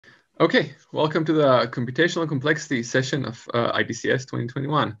Okay, welcome to the Computational Complexity session of ITCS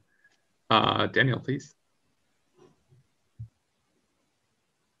 2021. Daniel, please.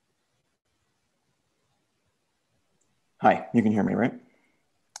 Hi, you can hear me, right?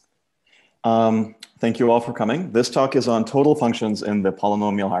 Thank you all for coming. This talk is on total functions in the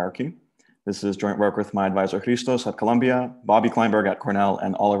polynomial hierarchy. This is joint work with my advisor Christos at Columbia, Bobby Kleinberg at Cornell,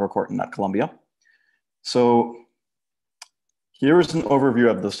 and Oliver Korten at Columbia. So here's an overview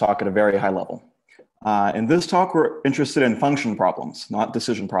of this talk at a very high level. In this talk, we're interested in function problems, not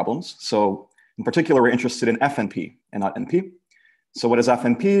decision problems. So in particular, we're interested in FNP and not NP. So what is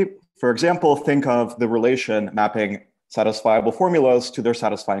FNP? For example, think of the relation mapping satisfiable formulas to their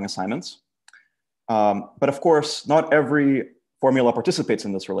satisfying assignments. But of course, not every formula participates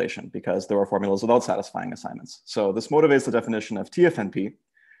in this relation because there are formulas without satisfying assignments. So this motivates the definition of TFNP,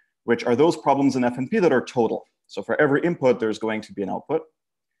 which are those problems in FNP that are total. So for every input, there's going to be an output.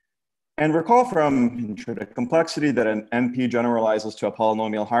 And recall from Intro to Complexity that an NP generalizes to a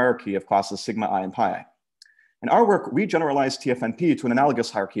polynomial hierarchy of classes sigma I and pi I. In our work, we generalize TFNP to an analogous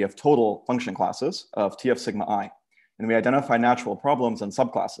hierarchy of total function classes of TF sigma I. And we identify natural problems and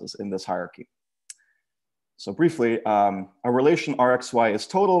subclasses in this hierarchy. So briefly, a relation Rxy is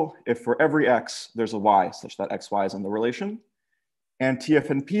total if for every x, there's a y such that xy is in the relation. And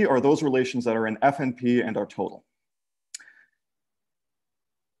TFNP are those relations that are in FNP and are total.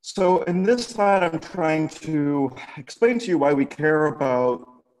 So in this slide, I'm trying to explain to you why we care about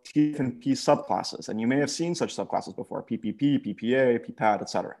TFNP subclasses. And you may have seen such subclasses before, PPP, PPA, PPAT,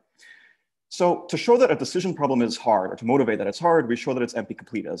 etc. So to show that a decision problem is hard, or to motivate that it's hard, we show that it's NP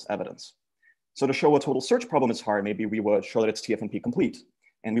complete as evidence. So to show a total search problem is hard, maybe we would show that it's TFNP complete.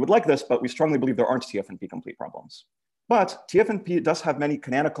 And we would like this, but we strongly believe there aren't TFNP complete problems. But TFNP does have many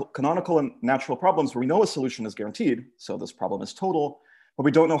canonical and natural problems where we know a solution is guaranteed. So this problem is total, but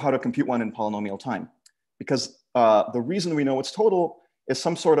we don't know how to compute one in polynomial time. Because the reason we know it's total is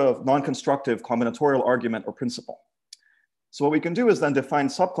some sort of non-constructive combinatorial argument or principle. So what we can do is then define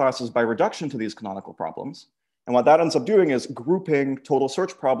subclasses by reduction to these canonical problems. And what that ends up doing is grouping total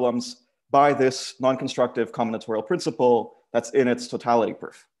search problems by this non-constructive combinatorial principle that's in its totality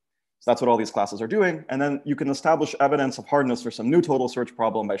proof. So that's what all these classes are doing. And then you can establish evidence of hardness for some new total search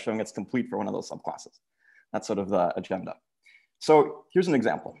problem by showing it's complete for one of those subclasses. That's sort of the agenda. So here's an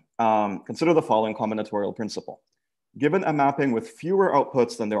example. Consider the following combinatorial principle. Given a mapping with fewer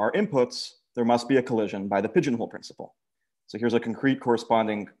outputs than there are inputs, there must be a collision by the pigeonhole principle. So here's a concrete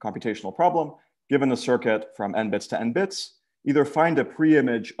corresponding computational problem. Given a circuit from n bits to n bits, either find a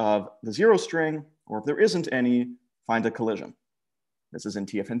pre-image of the zero string, or if there isn't any, find a collision. This is in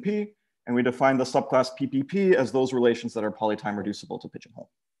TFNP, and we define the subclass PPP as those relations that are polytime reducible to pigeonhole.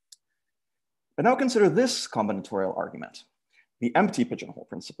 But now consider this combinatorial argument, the empty pigeonhole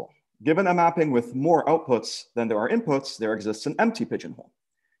principle. Given a mapping with more outputs than there are inputs, there exists an empty pigeonhole,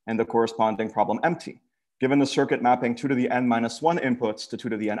 and the corresponding problem empty. Given the circuit mapping 2 to the n minus 1 inputs to 2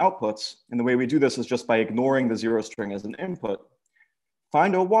 to the n outputs, and the way we do this is just by ignoring the zero string as an input,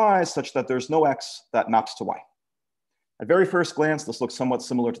 find a y such that there's no x that maps to y. At very first glance, this looks somewhat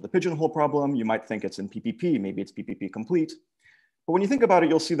similar to the pigeonhole problem. You might think it's in PPP, maybe it's PPP complete. But when you think about it,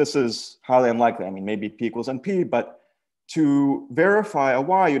 you'll see this is highly unlikely. I mean, maybe P equals NP, but to verify a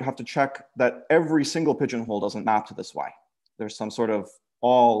y, you'd have to check that every single pigeonhole doesn't map to this y. There's some sort of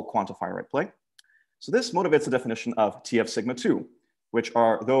all quantifier at play. So this motivates the definition of TF sigma 2, which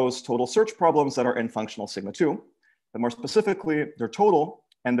are those total search problems that are in functional sigma 2. But more specifically, they're total,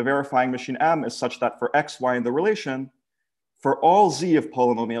 and the verifying machine M is such that for x, y in the relation, for all z of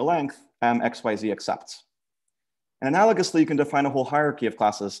polynomial length, M x, y, z accepts. And analogously, you can define a whole hierarchy of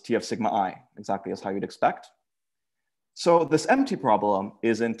classes TF sigma I, exactly as how you'd expect. So this empty problem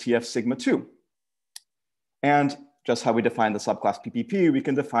is in TF sigma 2. And just how we define the subclass PPP, we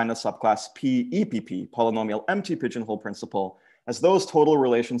can define a subclass PEPP, polynomial empty pigeonhole principle, as those total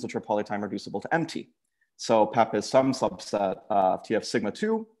relations which are polytime reducible to empty. So PEP is some subset of TF sigma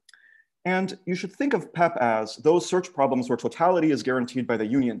 2. And you should think of PEP as those search problems where totality is guaranteed by the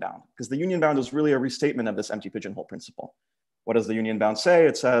union bound, because the union bound is really a restatement of this empty pigeonhole principle. What does the union bound say?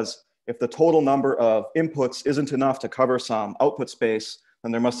 It says, if the total number of inputs isn't enough to cover some output space,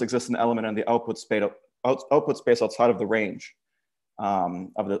 then there must exist an element in the output space outside of the range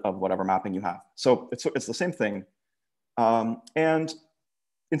of whatever mapping you have. So it's the same thing. And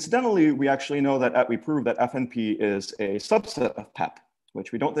incidentally, we actually know that we prove that FNP is a subset of PEP,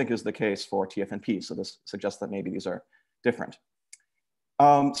 which we don't think is the case for TFNP. So this suggests that maybe these are different.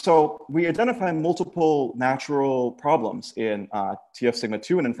 So we identify multiple natural problems in TF sigma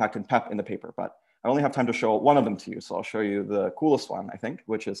 2 and in fact in PEP in the paper, but I only have time to show one of them to you, so I'll show you the coolest one, I think,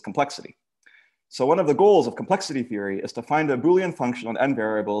 which is complexity. So one of the goals of complexity theory is to find a Boolean function on n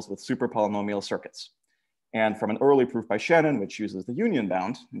variables with super polynomial circuits. And from an early proof by Shannon, which uses the union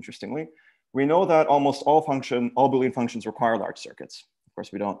bound, interestingly, we know that almost all Boolean functions require large circuits. Of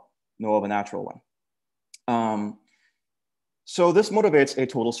course, we don't know of a natural one. So this motivates a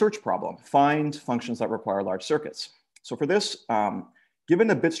total search problem: find functions that require large circuits. So for this, given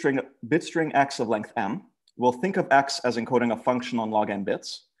a bit string x of length m, we'll think of x as encoding a function on log n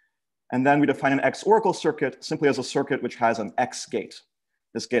bits. And then we define an x oracle circuit simply as a circuit which has an x gate.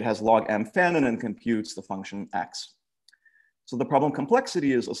 This gate has log m fn and computes the function x. So the problem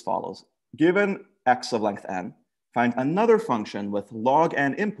complexity is as follows. Given x of length n, find another function with log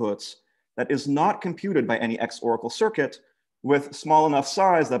n inputs that is not computed by any x oracle circuit with small enough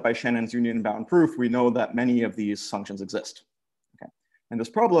size that by Shannon's union bound proof, we know that many of these functions exist. Okay. And this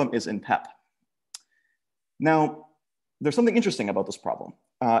problem is in PEP. Now, there's something interesting about this problem.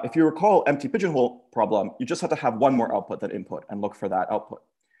 If you recall empty pigeonhole problem, you just have to have one more output than input and look for that output.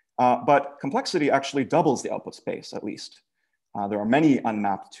 But complexity actually doubles the output space, at least. There are many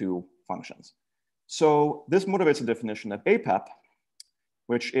unmapped to functions. So this motivates the definition of APEP,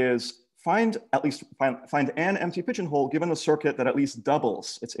 which is find an empty pigeonhole given a circuit that at least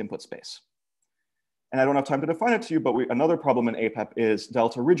doubles its input space. And I don't have time to define it to you, but another problem in APEP is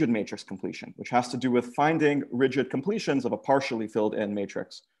delta rigid matrix completion, which has to do with finding rigid completions of a partially filled in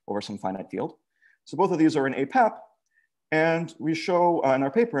matrix over some finite field. So both of these are in APEP. And we show in our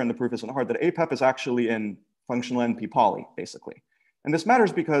paper, and the proof isn't hard, that APEP is actually in functional NP poly, basically. And this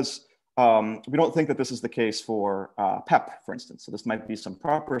matters because we don't think that this is the case for PEP, for instance. So this might be some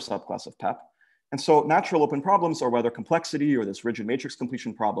proper subclass of PEP. And so natural open problems are whether complexity or this rigid matrix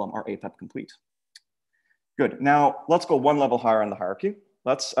completion problem are APEP complete. Good. Now, let's go one level higher in the hierarchy.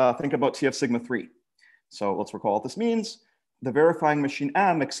 Let's think about TF sigma 3. So let's recall what this means. The verifying machine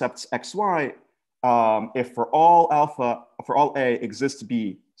M accepts XY if for all A exists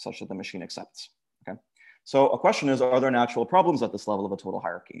B such that the machine accepts. Okay. So a question is, are there natural problems at this level of a total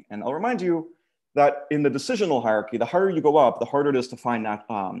hierarchy? And I'll remind you that in the decisional hierarchy, the higher you go up, the harder it is to find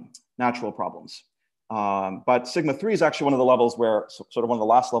natural problems. But sigma 3 is actually one of the levels where, sort of one of the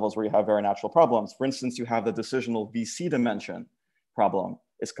last levels where you have very natural problems. For instance, you have the decisional VC dimension problem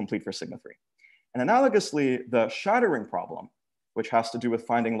is complete for sigma 3. And analogously, the shattering problem, which has to do with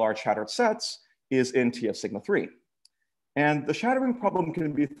finding large shattered sets, is in TF sigma 3. And the shattering problem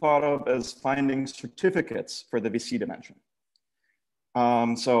can be thought of as finding certificates for the VC dimension.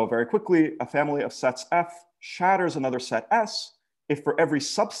 So very quickly, a family of sets F shatters another set S if for every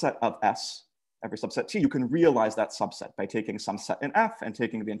subset of S, every subset T, you can realize that subset by taking some set in F and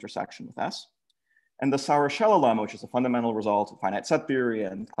taking the intersection with S. And the Sauer-Schella lemma, which is a fundamental result of finite set theory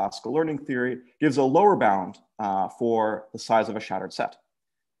and classical learning theory, gives a lower bound for the size of a shattered set.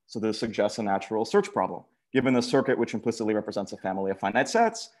 So this suggests a natural search problem. Given a circuit which implicitly represents a family of finite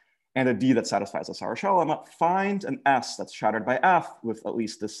sets and a D that satisfies the Sauer-Schella lemma, find an S that's shattered by F with at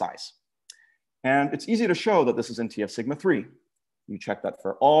least this size. And it's easy to show that this is in TF sigma 3. You check that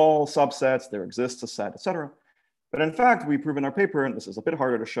for all subsets, there exists a set, etc. But in fact, we prove in our paper, and this is a bit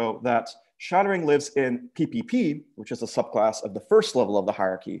harder to show, that shattering lives in PPP, which is a subclass of the first level of the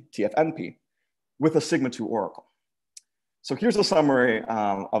hierarchy, TFNP, with a sigma 2 oracle. So here's a summary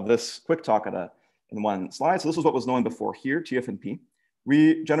of this quick talk in one slide. So this is what was known before here, TFNP.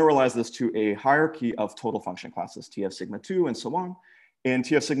 We generalize this to a hierarchy of total function classes, TF sigma 2 and so on. In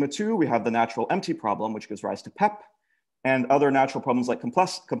TF sigma 2, we have the natural empty problem, which gives rise to PEP, and other natural problems like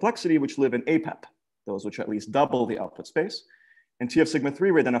complexity, which live in APEP, those which at least double the output space. In TF sigma 3,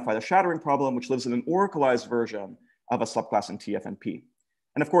 we identify the shattering problem, which lives in an oracleized version of a subclass in TFNP.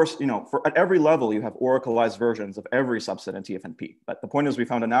 And of course, at every level, you have oracleized versions of every subset in TFNP. But the point is we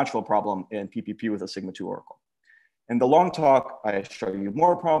found a natural problem in PPP with a sigma 2 oracle. In the long talk, I show you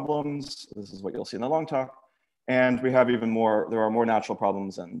more problems. This is what you'll see in the long talk. And we have even more, there are more natural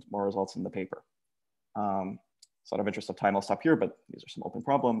problems and more results in the paper. So out of interest of time, I'll stop here, but these are some open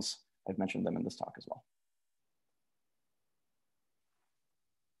problems. I've mentioned them in this talk as well.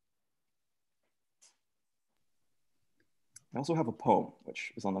 I also have a poem,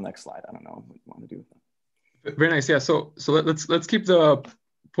 which is on the next slide. I don't know what you want to do with that. Very nice. Yeah. So let's keep the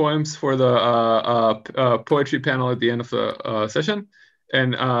poems for the poetry panel at the end of the session.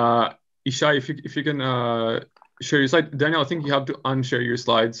 And Ishay, if you can share your slide. Daniel, I think you have to unshare your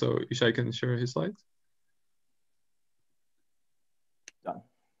slide so Ishay can share his slides. Done.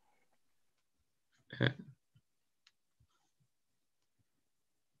 Okay.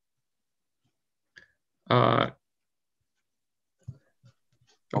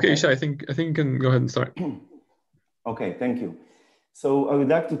 Okay, Ishay, I think you can go ahead and start. Okay, thank you. So I would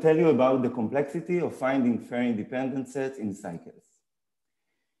like to tell you about the complexity of finding fair independent sets in cycles.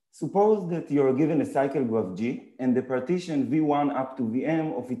 Suppose that you're given a cycle graph G and the partition V1 up to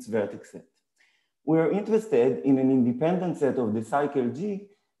Vm of its vertex set. We're interested in an independent set of the cycle G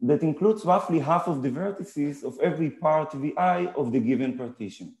that includes roughly half of the vertices of every part Vi of the given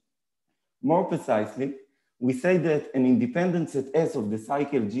partition. More precisely, we say that an independent set S of the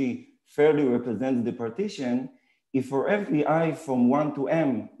cycle G fairly represents the partition if for every I from 1 to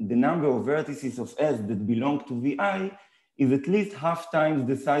M, the number of vertices of S that belong to Vi is at least half times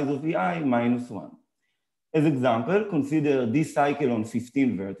the size of Vi minus 1. As example, consider this cycle on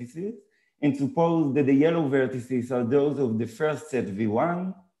 15 vertices and suppose that the yellow vertices are those of the first set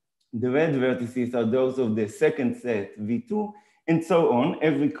V1, the red vertices are those of the second set V2, and so on.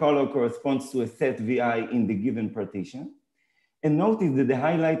 Every color corresponds to a set Vi in the given partition. And notice that the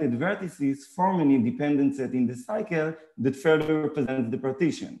highlighted vertices form an independent set in the cycle that further represents the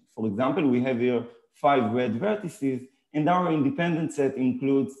partition. For example, we have here 5 red vertices, and our independent set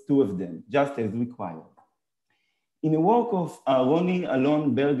includes 2 of them, just as required. In a work of Aharoni,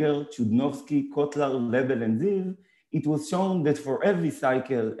 Alon, Berger, Chudnovsky, Kotlar, Lebel, and Ziv, it was shown that for every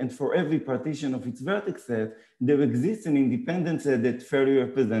cycle and for every partition of its vertex set, there exists an independent set that fairly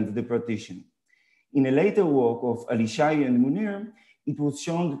represents the partition. In a later work of Ishay and Munir, it was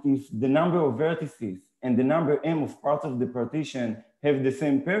shown that if the number of vertices and the number M of parts of the partition have the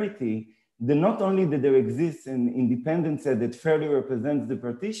same parity, then not only that there exists an independent set that fairly represents the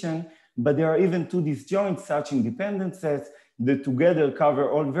partition, but there are even 2 disjoint such independent sets that together cover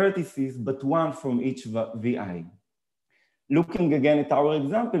all vertices, but one from each Vi. Looking again at our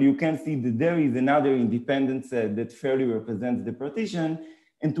example, you can see that there is another independent set that fairly represents the partition,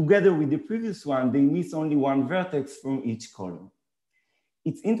 and together with the previous one, they miss only one vertex from each column.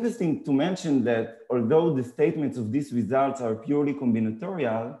 It's interesting to mention that although the statements of these results are purely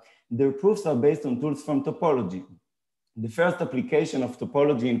combinatorial, their proofs are based on tools from topology. The first application of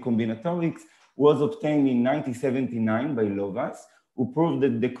topology in combinatorics was obtained in 1979 by Lovas, who proved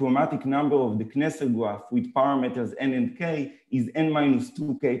that the chromatic number of the Knesser graph with parameters n and k is n minus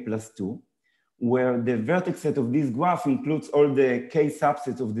 2k plus 2, where the vertex set of this graph includes all the k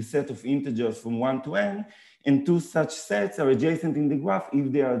subsets of the set of integers from 1 to n, and 2 such sets are adjacent in the graph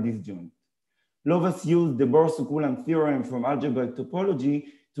if they are disjoint. Lovas used the Bohr-Sukhulan theorem from algebraic topology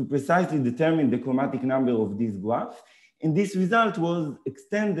to precisely determine the chromatic number of this graph, and this result was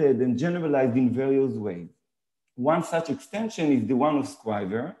extended and generalized in various ways. One such extension is the one of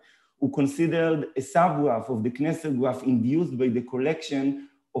Scriver, who considered a subgraph of the Knesser graph induced by the collection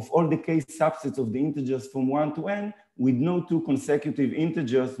of all the k subsets of the integers from 1 to n with no 2 consecutive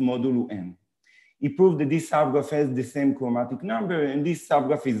integers modulo n. He proved that this subgraph has the same chromatic number, and this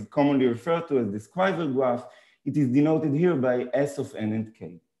subgraph is commonly referred to as the Scriver graph. It is denoted here by S of n and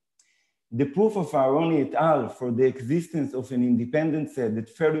k. The proof of Aharoni et al. For the existence of an independent set that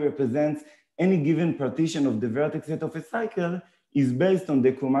fairly represents any given partition of the vertex set of a cycle is based on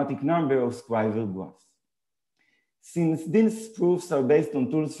the chromatic number of Scriver graphs. Since these proofs are based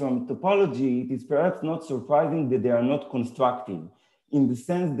on tools from topology, it is perhaps not surprising that they are not constructive, in the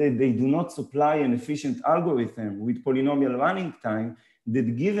sense that they do not supply an efficient algorithm with polynomial running time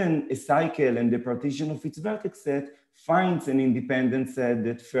that, given a cycle and the partition of its vertex set, finds an independent set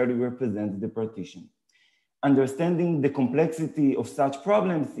that fairly represents the partition. Understanding the complexity of such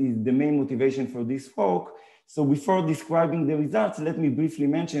problems is the main motivation for this talk. So before describing the results, let me briefly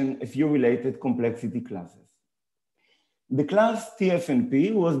mention a few related complexity classes. The class TF and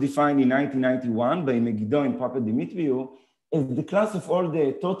P was defined in 1991 by Megiddo and Papadimitriou as the class of all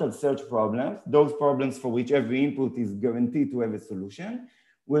the total search problems, those problems for which every input is guaranteed to have a solution,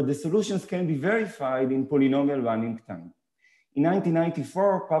 where the solutions can be verified in polynomial running time. In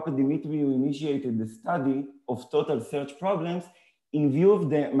 1994, Papadimitriou initiated the study of total search problems in view of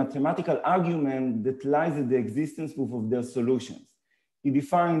the mathematical argument that lies at the existence proof of their solutions. He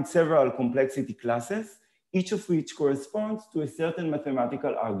defined several complexity classes, each of which corresponds to a certain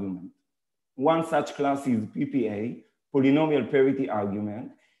mathematical argument. One such class is PPA, polynomial parity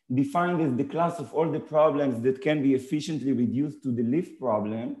argument, defined as the class of all the problems that can be efficiently reduced to the leaf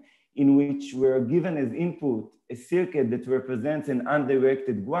problem, in which we're given as input a circuit that represents an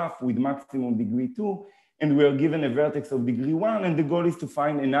undirected graph with maximum degree 2, and we're given a vertex of degree 1, and the goal is to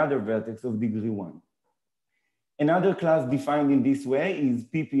find another vertex of degree 1. Another class defined in this way is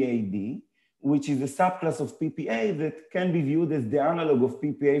PPAD, which is a subclass of PPA that can be viewed as the analog of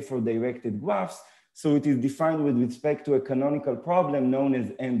PPA for directed graphs. So it is defined with respect to a canonical problem known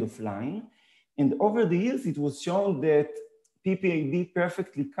as end of line. And over the years, it was shown that PPAD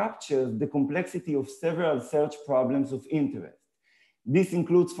perfectly captures the complexity of several search problems of interest. This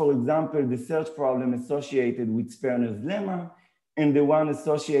includes, for example, the search problem associated with Sperner's lemma and the one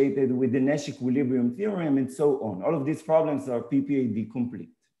associated with the Nash equilibrium theorem and so on. All of these problems are PPAD complete.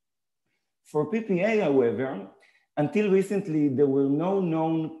 For PPA, however, until recently, there were no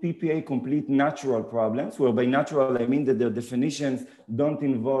known PPA complete natural problems, where by natural, I mean that their definitions don't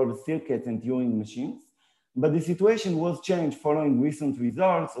involve circuits and Turing machines. But the situation was changed following recent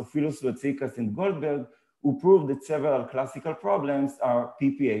results of Philos-Vatsikas and Goldberg, who proved that several classical problems are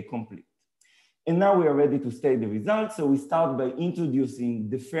PPA complete. And now we are ready to state the results. So we start by introducing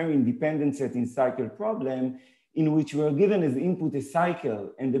the fair independent set in cycle problem, in which we are given as input a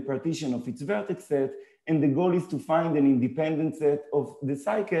cycle and the partition of its vertex set. And the goal is to find an independent set of the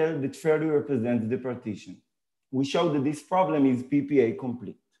cycle that fairly represents the partition. We show that this problem is PPA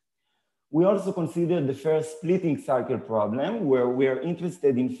complete. We also consider the first splitting cycle problem, where we are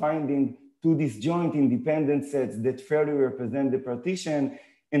interested in finding two disjoint independent sets that fairly represent the partition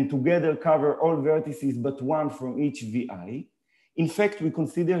and together cover all vertices but one from each VI. In fact, we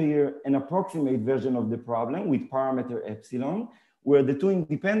consider here an approximate version of the problem with parameter epsilon, where the two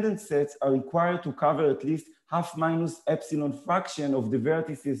independent sets are required to cover at least half minus epsilon fraction of the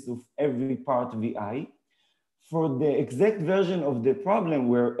vertices of every part VI. For the exact version of the problem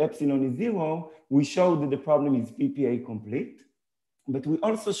where epsilon is 0, we show that the problem is PPA complete, but we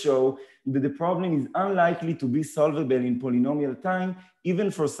also show that the problem is unlikely to be solvable in polynomial time, even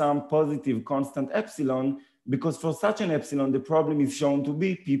for some positive constant epsilon, because for such an epsilon, the problem is shown to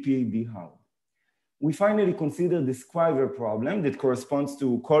be PPAD hard. We finally consider the Scriver problem that corresponds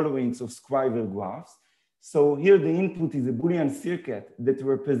to colorings of Scriver graphs. So here the input is a Boolean circuit that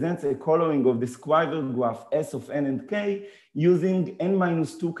represents a coloring of the Scriver graph S of n and k using n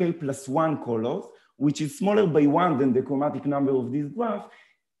minus 2k plus 1 colors, which is smaller by 1 than the chromatic number of this graph.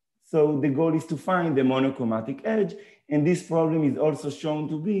 So the goal is to find the monochromatic edge, and this problem is also shown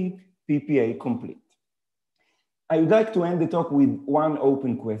to be PPA complete. I would like to end the talk with one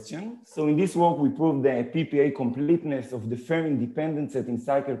open question. So in this work, we proved the PPA completeness of the fair independent set in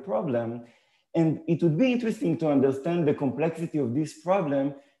cycle problem. And it would be interesting to understand the complexity of this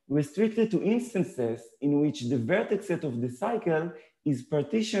problem restricted to instances in which the vertex set of the cycle is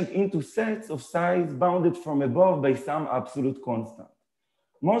partitioned into sets of size bounded from above by some absolute constant.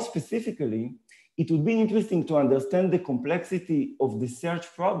 More specifically, it would be interesting to understand the complexity of the search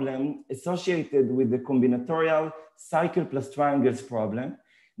problem associated with the combinatorial cycle plus triangles problem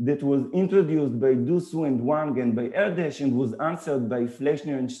that was introduced by Dusu and Wang and by Erdős and was answered by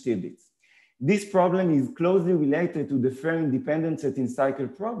Fleischner and Stibitz. This problem is closely related to the fair independent set in cycle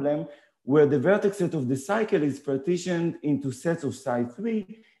problem, where the vertex set of the cycle is partitioned into sets of size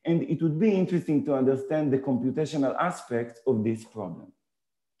 3, and it would be interesting to understand the computational aspects of this problem.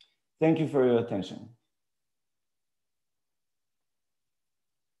 Thank you for your attention.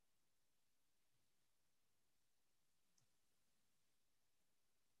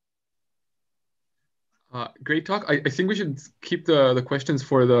 Great talk. I think we should keep the questions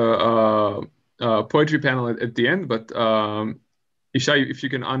for the poetry panel at the end, but Ishay, if you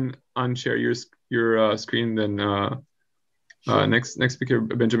can unshare your screen, then sure. Next speaker,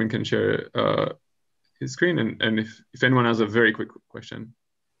 Benjamin, can share his screen, and if anyone has a very quick question.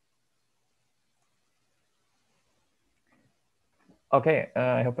 Okay,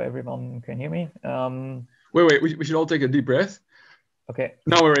 I hope everyone can hear me. Wait, we should all take a deep breath. Okay.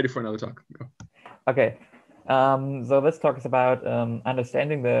 Now we're ready for another talk. Go. Okay, so this talk is about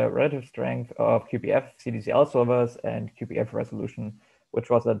understanding the relative strength of QPF CDCL solvers and QPF resolution, which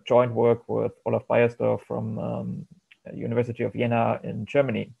was a joint work with Olaf Beyersdorff from University of Jena in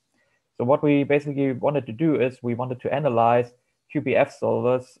Germany. So what we basically wanted to do is we wanted to analyze QPF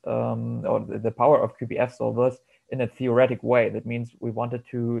solvers or the power of QPF solvers in a theoretic way. That means we wanted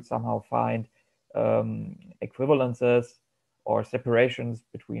to somehow find equivalences or separations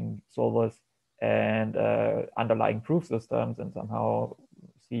between solvers and underlying proof systems and somehow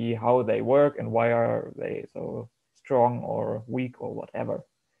see how they work and why are they so strong or weak or whatever.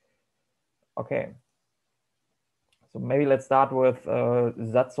 Okay, so maybe let's start with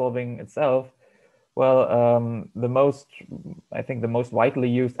that solving itself. Well, I think the most widely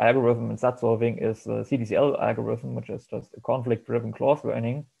used algorithm in SAT solving is the CDCL algorithm, which is just a conflict-driven clause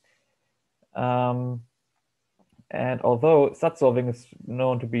learning. And although SAT solving is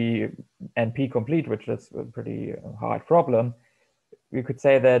known to be NP complete, which is a pretty hard problem, we could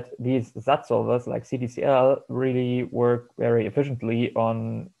say that these SAT solvers like CDCL really work very efficiently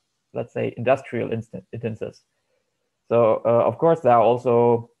on, let's say, industrial instances. So of course, there are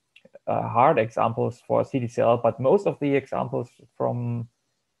also hard examples for CDCL, but most of the examples from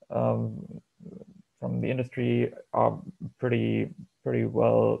the industry are pretty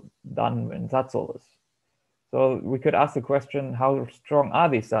well done in SAT solvers. So we could ask the question, how strong are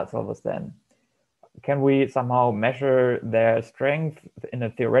these SAT solvers then? Can we somehow measure their strength in a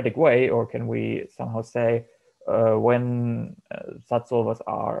theoretic way, or can we somehow say when SAT solvers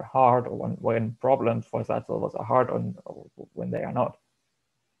are hard, or when problems for SAT solvers are hard, or when they are not?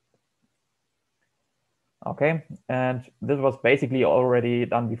 Okay, and this was basically already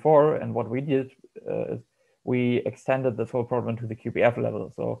done before, and what we did is we extended this whole problem to the QPF level.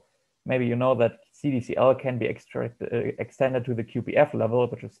 So maybe you know that CDCL can be extended to the QPF level,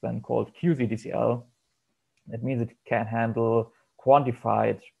 which is then called QCDCL. That means it can handle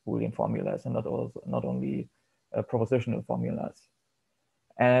quantified Boolean formulas and not only propositional formulas.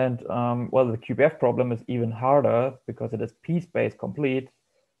 And well, the QPF problem is even harder because it is p-space complete.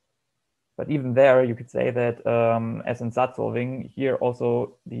 But even there, you could say that as in SAT solving, here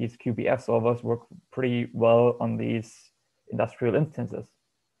also these QPF solvers work pretty well on these industrial instances.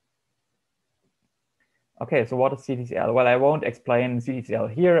 Okay, so what is CDCL? Well, I won't explain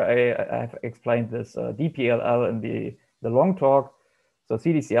CDCL here. I have explained this DPLL in the long talk. So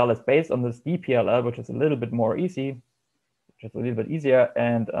CDCL is based on this DPLL, which is a little bit more easy, just a little bit easier.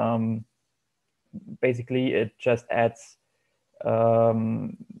 And basically, it just adds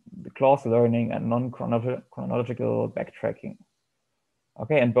the clause learning and non-chronological backtracking.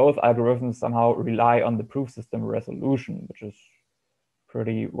 Okay, and both algorithms somehow rely on the proof system resolution, which is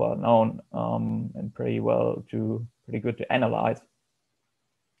pretty well known and pretty good to analyze.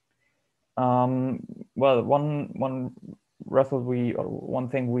 Well, one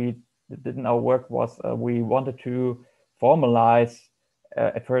thing we did in our work was we wanted to formalize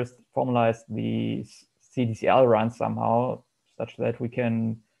at first the CDCL runs somehow, such that we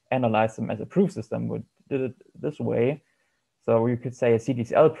can analyze them as a proof system. We did it this way. So you could say a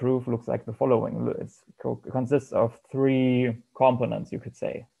CDCL proof looks like the following. It consists of 3 components, you could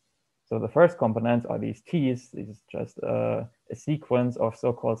say. So the first component are these T's. This is just a sequence of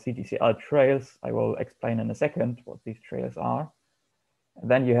so-called CDCL trails. I will explain in a second what these trails are.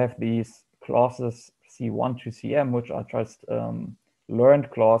 And then you have these clauses C1 to CM, which are just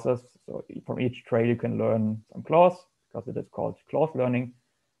learned clauses. So from each trail you can learn some clause, because it is called clause learning.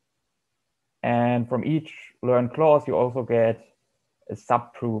 And from each learned clause, you also get a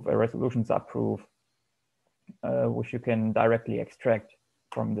subproof, a resolution subproof, which you can directly extract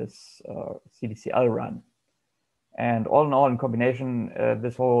from this CDCL run. And all in all, in combination,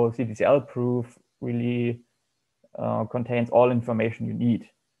 this whole CDCL proof really contains all information you need.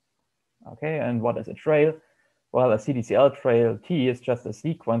 Okay, and what is a trail? Well, a CDCL trail T is just a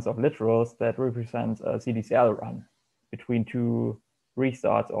sequence of literals that represents a CDCL run between 2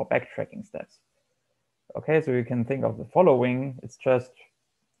 restarts or backtracking steps. Okay, so you can think of the following. It's just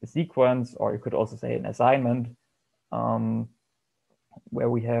a sequence, or you could also say an assignment, where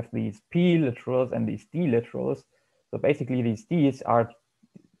we have these P literals and these D literals. So basically these Ds are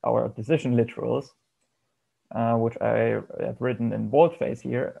our decision literals, which I have written in boldface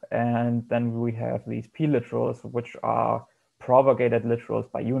here. And then we have these P literals, which are propagated literals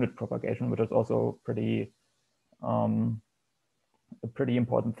by unit propagation, which is also a pretty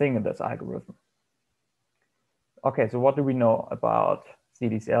important thing in this algorithm. Okay, so what do we know about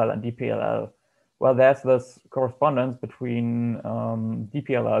CDCL and DPLL? Well, there's this correspondence between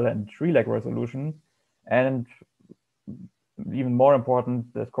DPLL and tree-like resolution, and even more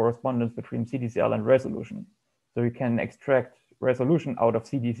important, there's correspondence between CDCL and resolution. So you can extract resolution out of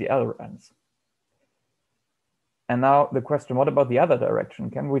CDCL runs. And now the question, what about the other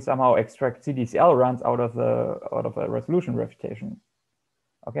direction? Can we somehow extract CDCL runs out of a resolution refutation?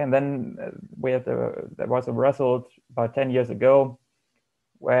 Okay, and then there was a result about 10 years ago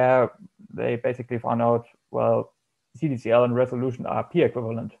where they basically found out, well, CDCL and resolution are P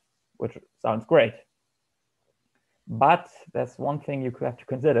equivalent, which sounds great. But there's one thing you have to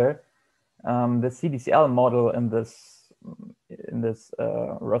consider. The CDCL model in this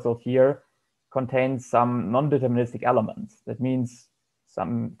result here contains some non-deterministic elements. That means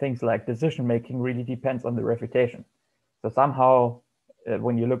some things like decision making really depends on the refutation. So somehow,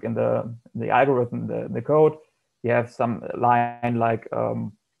 when you look in the algorithm, the code, you have some line like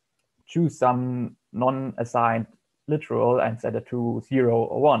choose some non-assigned literal and set it to 0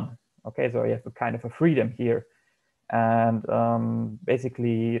 or 1. Okay, so you have a kind of a freedom here. And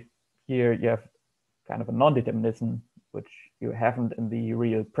basically here you have kind of a non-determinism, which you haven't in the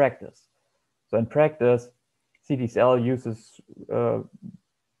real practice. So in practice, CDCL uses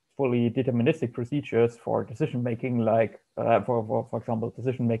for fully deterministic procedures for decision making, like for example,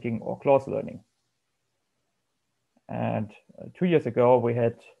 decision making or clause learning. And 2 years ago, we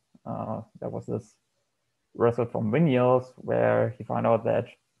had there was this result from Vinodchandran where he found out that,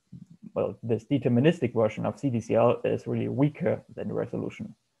 well, this deterministic version of CDCL is really weaker than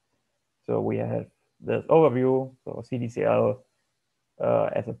resolution. So we have this overview. So CDCL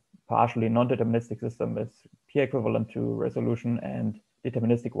as a partially non-deterministic system is P equivalent to resolution, and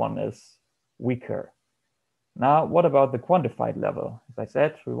deterministic one is weaker. Now, what about the quantified level? As I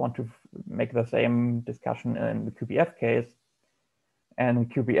said, we want to make the same discussion in the QBF case. And in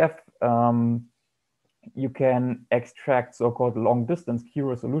QBF, you can extract so-called long-distance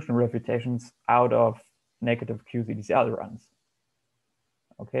Q-resolution refutations out of negative QCDCL runs.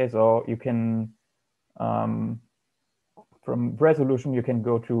 Okay, so you can, from resolution, you can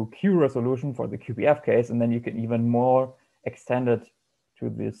go to Q-resolution for the QBF case, and then you can even more extend it to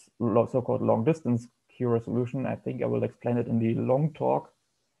this so-called long-distance Q-resolution. I think I will explain it in the long talk.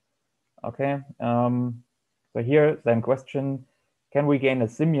 Okay, so here, then question, can we gain a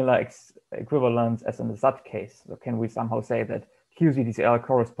similar equivalence as in the SAT case? So can we somehow say that QCDCL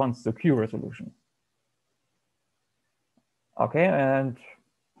corresponds to Q resolution? Okay, and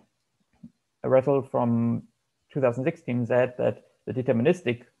a result from 2016 said that the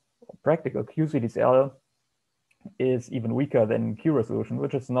deterministic or practical QCDCL is even weaker than Q resolution,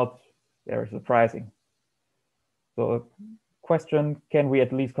 which is not very surprising. So question, can we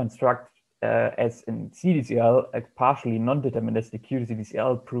at least construct as in CDCL, a partially non-deterministic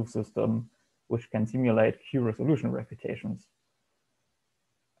QCDCL proof system, which can simulate Q resolution refutations?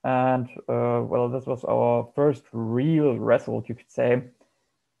 And well, this was our first real result, you could say.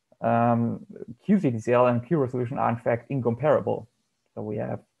 QCDCL and Q resolution are in fact incomparable. So we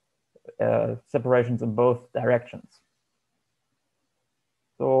have separations in both directions.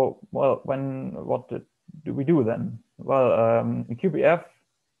 So, well, what do we do then? Well, in QBF,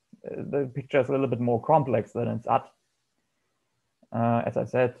 the picture is a little bit more complex than in SAT. As I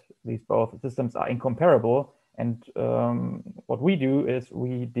said, these both systems are incomparable. And what we do is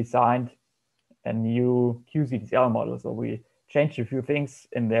we designed a new QCDCL model. So we changed a few things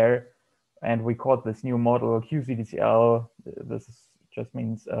in there, and we called this new model QCDCL. This just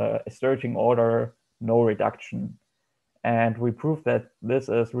means asserting order, no reduction. And we proved that this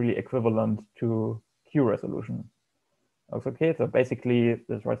is really equivalent to Q resolution. Okay, so basically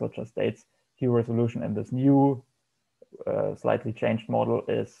this result just states Q resolution and this new slightly changed model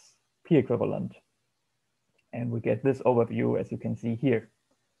is P equivalent. And we get this overview, as you can see here.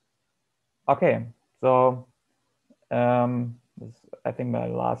 Okay, so this, I think my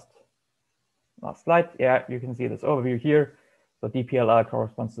last slide. Yeah, you can see this overview here. So DPLR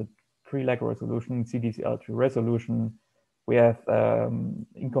corresponds to pre-lag resolution, CDCL to resolution. We have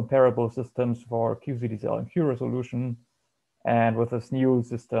incomparable systems for QCDCL and Q resolution. And with this new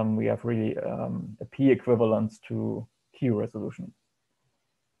system, we have really a P equivalence to Q resolution.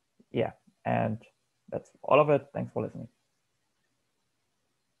 Yeah, and that's all of it. Thanks for listening.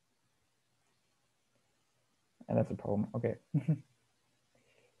 And that's a problem. Okay.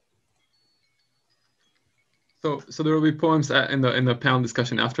 So there will be poems in the panel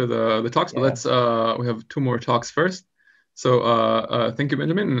discussion after the talks, but let's we have two more talks first. So thank you,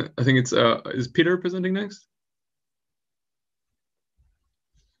 Benjamin. I think it's is Peter presenting next?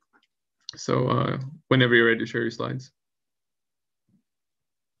 So whenever you're ready to share your slides.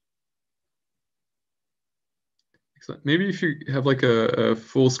 Excellent. Maybe if you have like a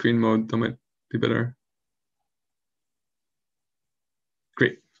full screen mode, that might be better.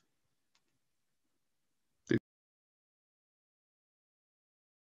 Great.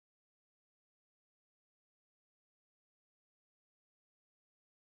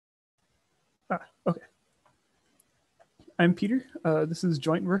 Okay. I'm Peter. This is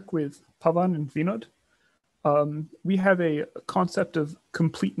joint work with Pavan and Vinod. We have a concept of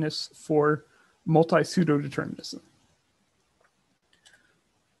completeness for multi-pseudodeterminism.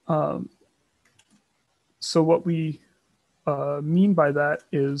 So what we mean by that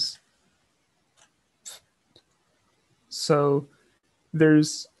is, so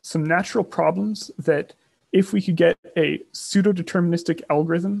there's some natural problems that if we could get a pseudodeterministic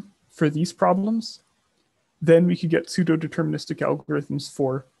algorithm for these problems, then we could get pseudodeterministic algorithms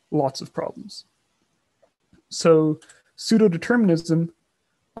for lots of problems. So pseudodeterminism,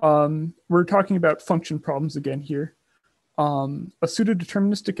 we're talking about function problems again here. A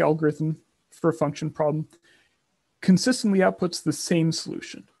pseudodeterministic algorithm for a function problem consistently outputs the same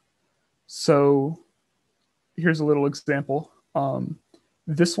solution. So here's a little example.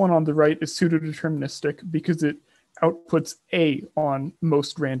 This one on the right is pseudodeterministic because it outputs A on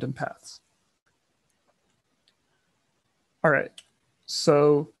most random paths. All right,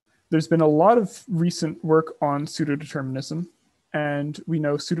 so there's been a lot of recent work on pseudodeterminism, and we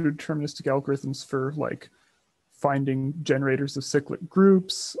know pseudodeterministic algorithms for like finding generators of cyclic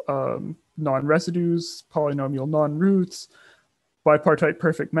groups, non-residues, polynomial non-roots, bipartite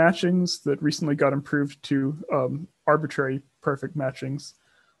perfect matchings that recently got improved to arbitrary perfect matchings,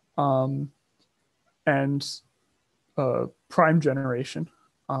 and prime generation.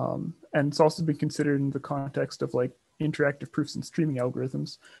 And it's also been considered in the context of like interactive proofs and streaming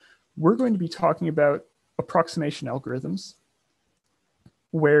algorithms. We're going to be talking about approximation algorithms,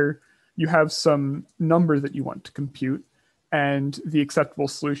 where you have some number that you want to compute, and the acceptable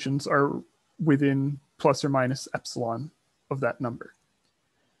solutions are within plus or minus epsilon of that number.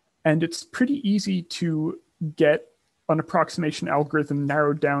 And it's pretty easy to get an approximation algorithm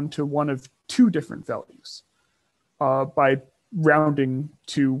narrowed down to one of two different values by rounding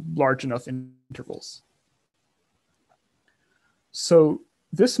to large enough intervals. So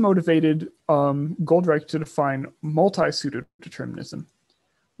this motivated Goldreich to define multi-pseudodeterminism,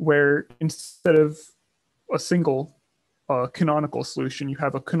 where instead of a single canonical solution, you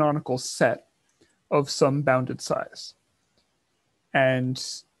have a canonical set of some bounded size. And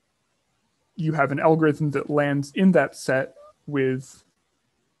you have an algorithm that lands in that set with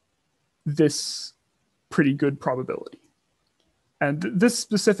this pretty good probability. And this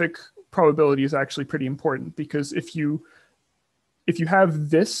specific probability is actually pretty important, because if you have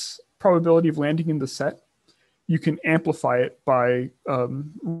this probability of landing in the set, you can amplify it by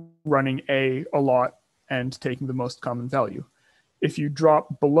running a lot and taking the most common value. If you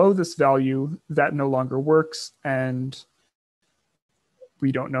drop below this value, that no longer works, and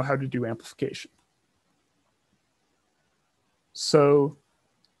we don't know how to do amplification. So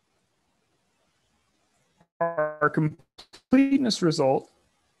our completeness result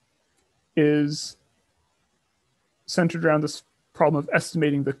is centered around this problem of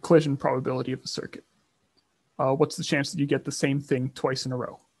estimating the collision probability of a circuit. What's the chance that you get the same thing twice in a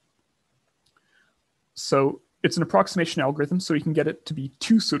row? So it's an approximation algorithm, so we can get it to be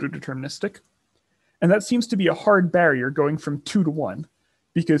 2 pseudodeterministic. And that seems to be a hard barrier going from 2 to 1,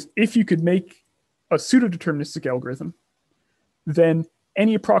 because if you could make a pseudodeterministic algorithm, then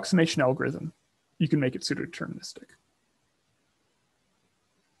any approximation algorithm, you can make it pseudodeterministic.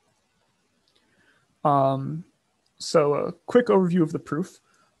 So a quick overview of the proof.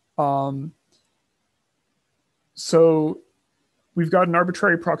 So we've got an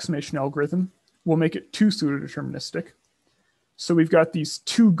arbitrary approximation algorithm. We'll make it 2 pseudodeterministic. So we've got these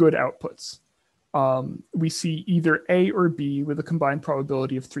 2 good outputs. We see either A or B with a combined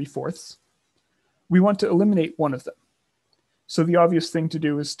probability of 3/4. We want to eliminate one of them. So the obvious thing to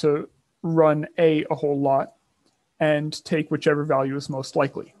do is to run A a whole lot and take whichever value is most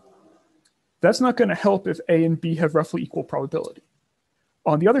likely. That's not going to help if A and B have roughly equal probability.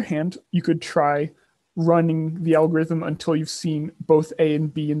 On the other hand, you could try running the algorithm until you've seen both A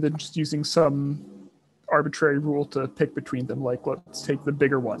and B, and then just using some arbitrary rule to pick between them, like let's take the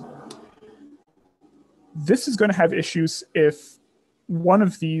bigger one. This is going to have issues if one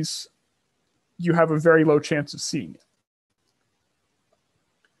of these you have a very low chance of seeing it.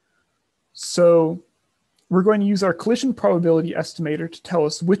 So we're going to use our collision probability estimator to tell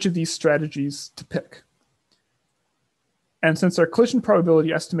us which of these strategies to pick. And since our collision probability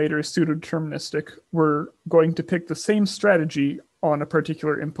estimator is pseudodeterministic, we're going to pick the same strategy on a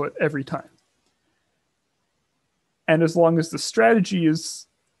particular input every time. And as long as the strategy is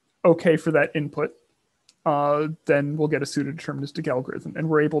okay for that input, then we'll get a pseudodeterministic algorithm. And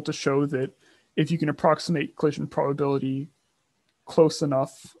we're able to show that if you can approximate collision probability close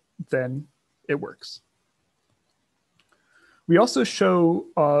enough, then it works. We also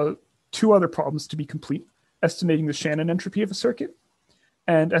show 2 other problems to be complete: estimating the Shannon entropy of a circuit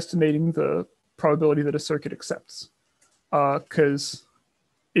and estimating the probability that a circuit accepts. Because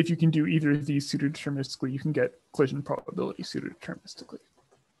if you can do either of these pseudodeterministically, you can get collision probability pseudodeterministically.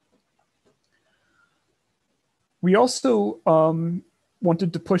 We also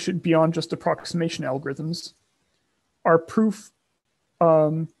wanted to push it beyond just approximation algorithms. Our proof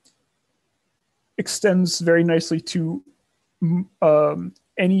extends very nicely to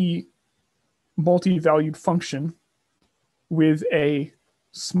any multi-valued function with a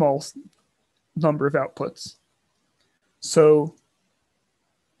small number of outputs. So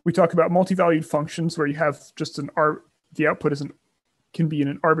we talk about multi-valued functions where you have just the output can be in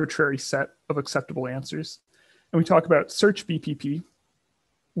an arbitrary set of acceptable answers. And we talk about search BPP,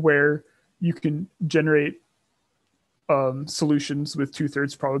 where you can generate solutions with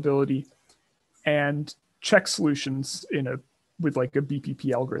 2/3 probability. And check solutions with like a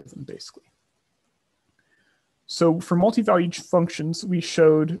BPP algorithm, basically. So for multi-valued functions, we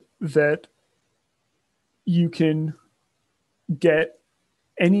showed that you can get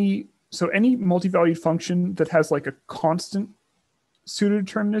any multi-valued function that has like a constant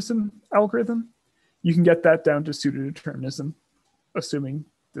pseudodeterminism algorithm, you can get that down to pseudodeterminism, assuming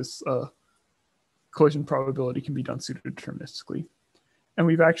this collision probability can be done pseudodeterministically. And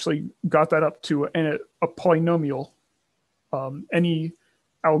we've actually got that up to a polynomial, any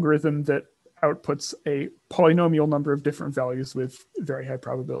algorithm that outputs a polynomial number of different values with very high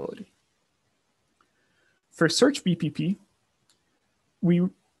probability. For search BPP, we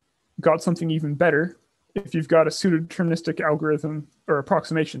got something even better. If you've got a pseudodeterministic algorithm or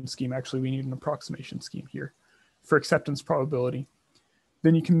approximation scheme, actually we need an approximation scheme here for acceptance probability,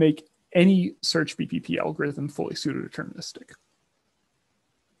 then you can make any search BPP algorithm fully pseudodeterministic.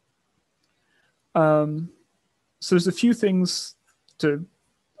 So there's a few things to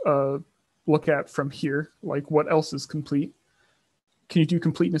look at from here, like what else is complete? Can you do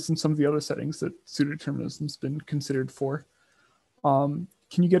completeness in some of the other settings that pseudodeterminism's been considered for? Can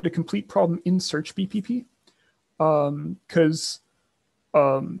you get a complete problem in search BPP? Because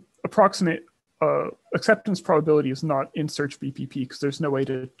approximate acceptance probability is not in search BPP because there's no way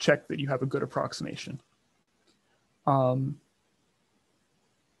to check that you have a good approximation. And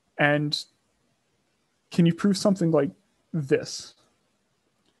can you prove something like this?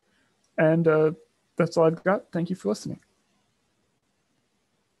 And that's all I've got. Thank you for listening.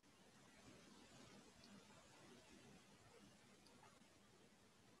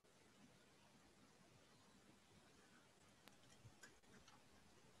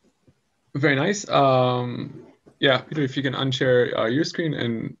 Very nice. Yeah, Peter, if you can unshare your screen,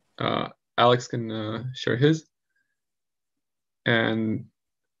 and Alex can share his. And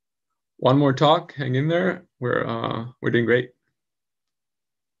one more talk, hang in there. We're doing great.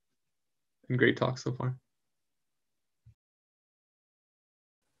 And great talk so far.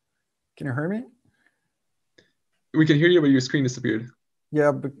 Can you hear me? We can hear you, but your screen disappeared.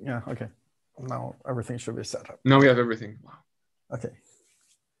 Yeah, but yeah, okay. Now everything should be set up. Now we have everything. Wow. Okay.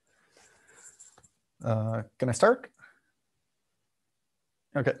 Can I start?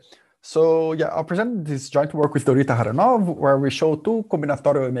 Okay. So yeah, I'll present this joint work with Dorit and Aharonov, where we show two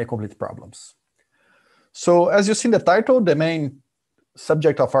combinatorial MA complete problems. So as you see in the title, the main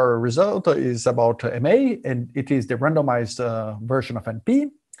subject of our result is about MA, and it is the randomized version of NP.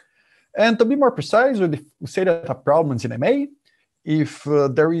 And to be more precise, we say that a problem is in MA if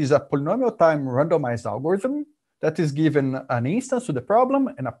there is a polynomial time randomized algorithm that is given an instance to the problem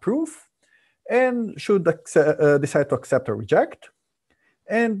and a proof, and should decide to accept or reject.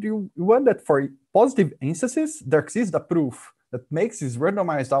 And you want that for positive instances, there exists a proof that makes this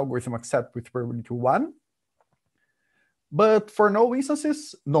randomized algorithm accept with probability 1. But for no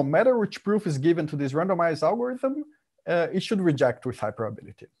instances, no matter which proof is given to this randomized algorithm, it should reject with high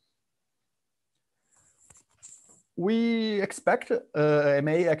probability. We expect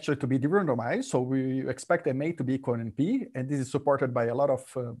MA actually to be de-randomized, so we expect MA to be equal to NP, and this is supported by a lot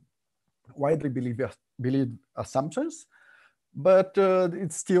of widely believed assumptions, but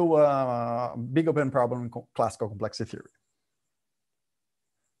it's still a big open problem in classical complexity theory.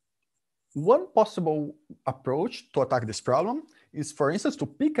 One possible approach to attack this problem is, for instance, to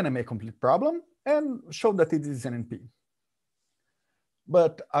pick an MA complete problem and show that it is an NP.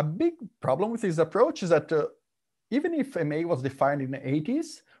 But a big problem with this approach is that even if MA was defined in the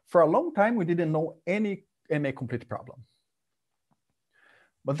 80s, for a long time we didn't know any MA complete problem.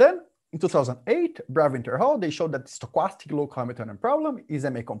 But then in 2008, Bravo and Terhall, they showed that the stochastic local Hamiltonian problem is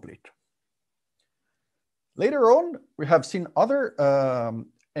MA complete. Later on, we have seen other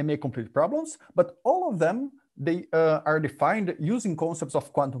MA complete problems, but all of them, they are defined using concepts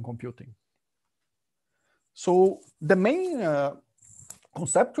of quantum computing. So the main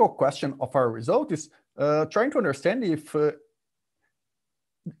conceptual question of our result is trying to understand if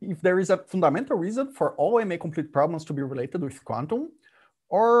there is a fundamental reason for all MA complete problems to be related with quantum,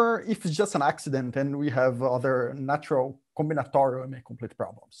 or if it's just an accident and we have other natural combinatorial MA complete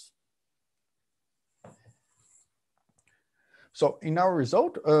problems. So in our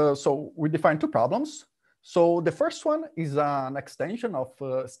result, so we define two problems. So the first one is an extension of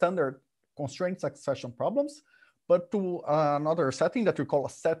standard constraint succession problems, but to another setting that we call a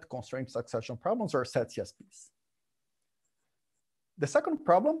set constraint succession problems, or set CSPs. The second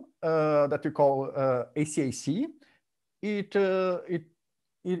problem that we call ACAC, it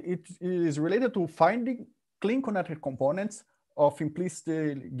is related to finding clean connected components of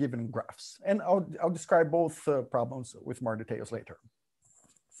implicitly given graphs. And I'll describe both problems with more details later.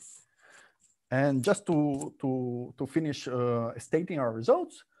 And just to finish stating our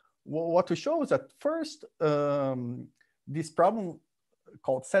results, what we show is that first, this problem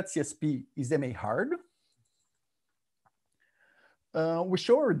called set CSP is MA hard. We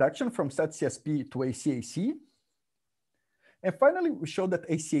show a reduction from set CSP to ACAC. And finally, we show that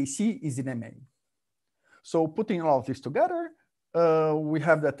ACAC is in MA. So putting all of this together, we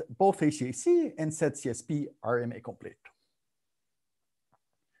have that both ACAC and set CSP are MA complete.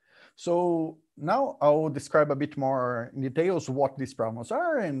 So now I'll describe a bit more in details what these problems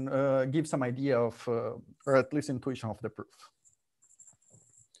are and give some idea of, or at least intuition of the proof.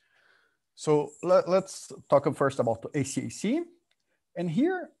 So let's talk first about ACAC. And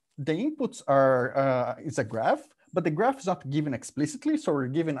here the inputs are, is a graph, but the graph is not given explicitly. So we're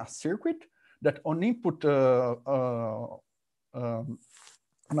given a circuit that on input on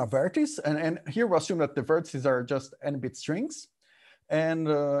a vertex. And here we assume that the vertices are just n-bit strings. And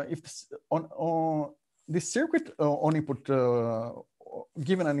if this, on this circuit on input,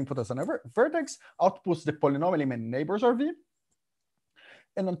 given an input as a vertex, outputs the polynomial many neighbors of V.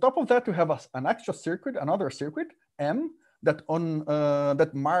 And on top of that, we have an extra circuit, another circuit, M, that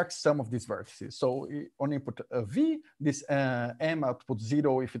that marks some of these vertices. So on input V, this M outputs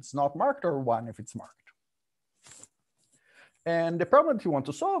 0 if it's not marked, or 1 if it's marked. And the problem that you want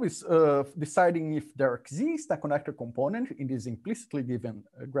to solve is deciding if there exists a connector component in this implicitly given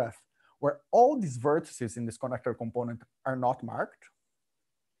graph where all these vertices in this connector component are not marked.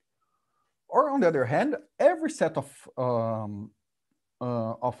 Or on the other hand, every set of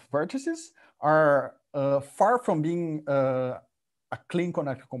vertices are far from being a clean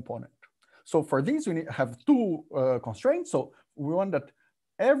connector component. So for these, we have two constraints. So we want that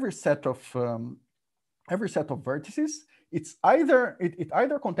every set of vertices, it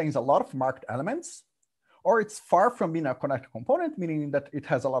either contains a lot of marked elements, or it's far from being a connector component, meaning that it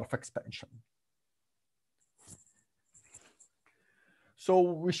has a lot of expansion. So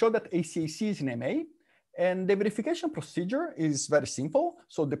we show that ACAC is in MA, and the verification procedure is very simple.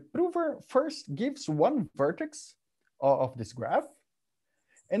 So the prover first gives one vertex of this graph,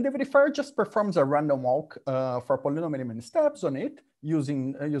 and the verifier just performs a random walk for polynomial many steps on it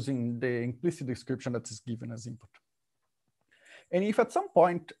using the implicit description that is given as input. And if at some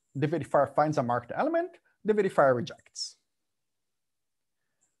point the verifier finds a marked element, the verifier rejects.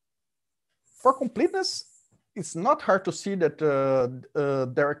 For completeness, it's not hard to see that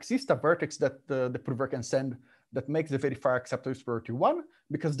there exists a vertex that the prover can send that makes the verifier accept with priority 1,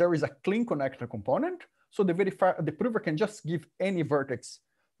 because there is a clean connector component. So the prover can just give any vertex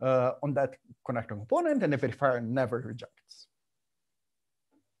on that connector component, and the verifier never rejects.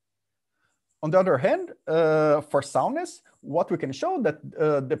 On the other hand, for soundness, what we can show that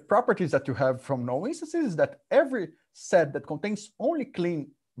the properties that you have from no instances is that every set that contains only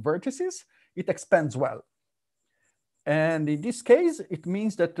clean vertices, it expands well. And in this case, it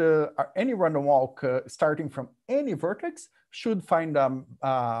means that any random walk starting from any vertex should find a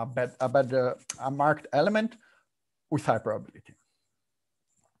marked element with high probability.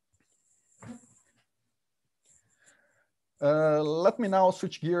 Let me now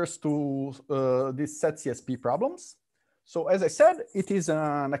switch gears to these set CSP problems. So as I said, it is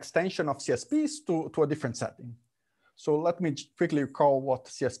an extension of CSPs to a different setting. So let me quickly recall what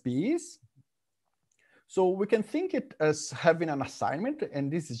CSP is. So we can think it as having an assignment,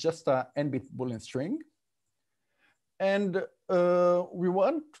 and this is just an n-bit Boolean string. And we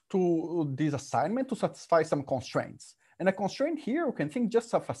want this assignment to satisfy some constraints. And a constraint here, we can think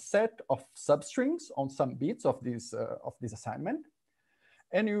just of a set of substrings on some bits of this assignment.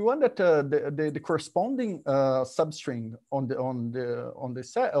 And we want that the corresponding substring on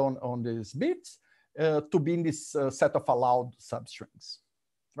these bits to be in this set of allowed substrings,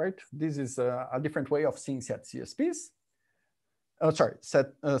 right? This is a different way of seeing set CSPs.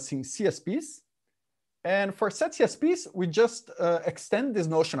 Seeing CSPs. And for set CSPs, we just extend this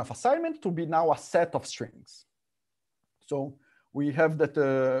notion of assignment to be now a set of strings. So we have that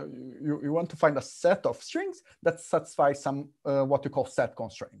you want to find a set of strings that satisfy some what we call set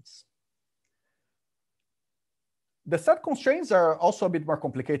constraints. The set constraints are also a bit more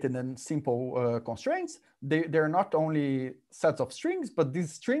complicated than simple constraints. They're not only sets of strings, but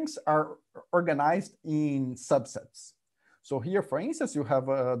these strings are organized in subsets. So here, for instance, you have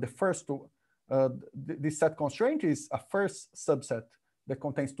the first two. This set constraint is a first subset that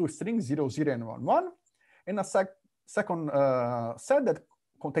contains two strings, 0, 0, and 1, 1, and a second set that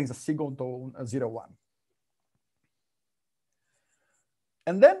contains a singleton 0, 1.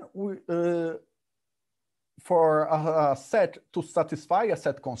 And then for a set to satisfy a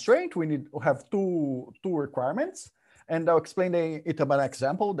set constraint, we need to have two requirements. And I'll explain it by an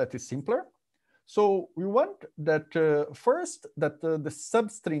example that is simpler. So we want that first that the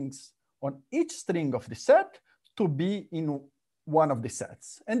substrings on each string of the set to be in one of the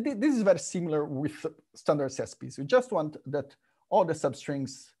sets. And this is very similar with standard CSPs. We just want that all the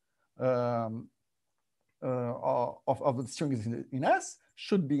substrings of the strings in S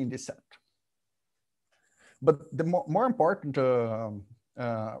should be in this set. But the more important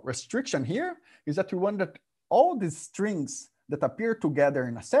restriction here is that we want that all these strings that appear together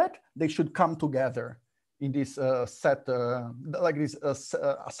in a set, they should come together in this set, like this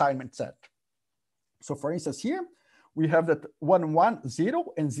assignment set. So for instance, here, we have that 1, 1,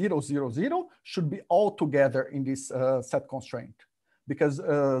 0, and 0, 0, 0 should be all together in this set constraint, because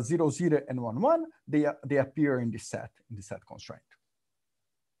 0, 0, and 1, 1, they appear in this set constraint.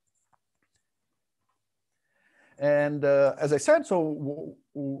 And as I said, so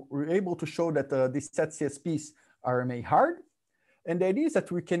we're able to show that these set CSPs are MA hard. And the idea is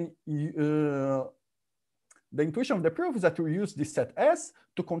that we can, the intuition of the proof is that we use this set S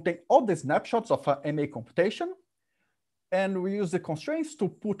to contain all the snapshots of MA computation. And we use the constraints to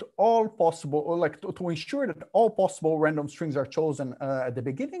put all possible, or like to ensure that all possible random strings are chosen at the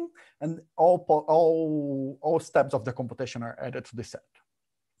beginning, and all steps of the computation are added to the set.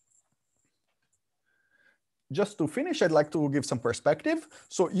 Just to finish, I'd like to give some perspective.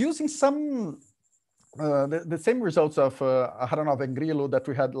 So using some, the same results of Aharonov and Grilo that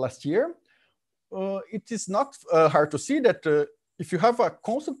we had last year, it is not hard to see that if you have a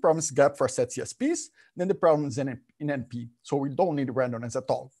constant promise gap for set CSPs, then the problem is in NP. So we don't need randomness at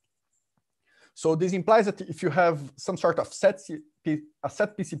all. So this implies that if you have some sort of set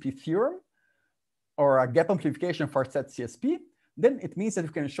PCP theorem or a gap amplification for set CSP, then it means that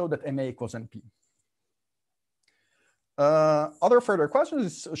you can show that MA equals NP. Other further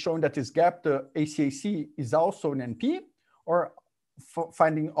questions is showing that this gap, the ACAC, is also an NP, or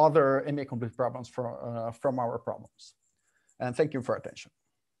finding other MA complete problems from our problems. And thank you for attention.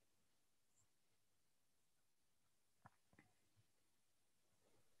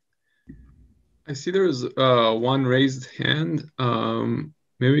 I see there is one raised hand.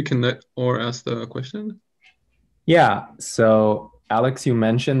 Maybe we can let Or ask the question. Yeah, so Alex, you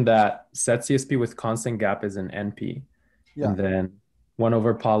mentioned that set CSP with constant gap is an NP. Yeah. And then 1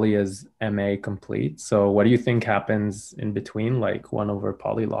 over poly is MA complete. So what do you think happens in between, like 1 over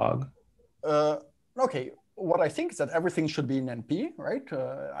poly log? Okay, what I think is that everything should be in NP, right?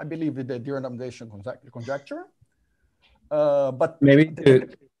 I believe in the de-randomization conjecture. But maybe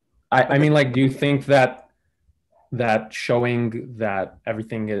I mean, like, do you think that showing that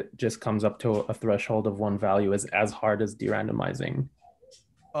everything just comes up to a threshold of 1 value is as hard as de-randomizing?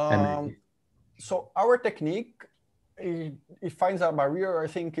 So our technique, it finds a barrier. I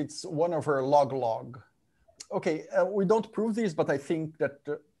think it's 1 over log. Okay, we don't prove this, but I think that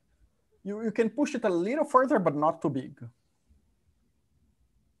you can push it a little further, but not too big.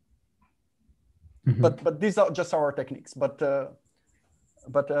 Mm-hmm. But these are just our techniques. But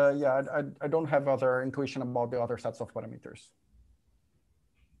yeah, I don't have other intuition about the other sets of parameters.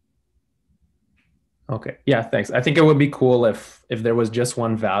 Okay, yeah, thanks. I think it would be cool if there was just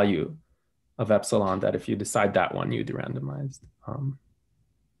 1 value of epsilon that if you decide that one, you de-randomized.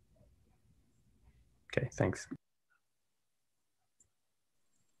 Okay, thanks.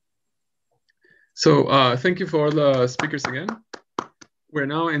 So thank you for the speakers again. We're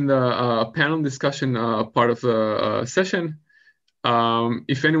now in the panel discussion part of the session.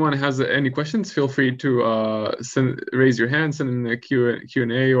 If anyone has any questions, feel free to raise your hand, send in a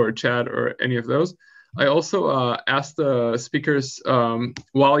Q&A or chat or any of those. I also asked the speakers,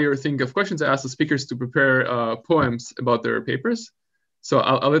 while you're thinking of questions, I asked the speakers to prepare poems about their papers. So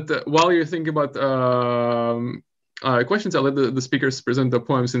I'll let while you're thinking about questions, I'll let the speakers present the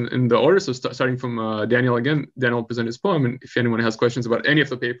poems in the order. So starting from Daniel again, Daniel will present his poem. And if anyone has questions about any of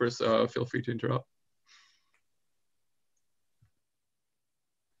the papers, feel free to interrupt.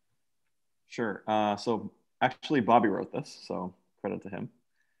 Sure. So actually, Bobby wrote this, so credit to him.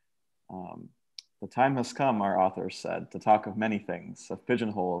 The time has come, our authors said, to talk of many things, of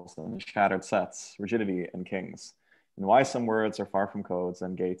pigeonholes and shattered sets, rigidity and kings, and why some words are far from codes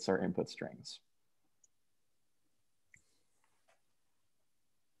and gates are input strings.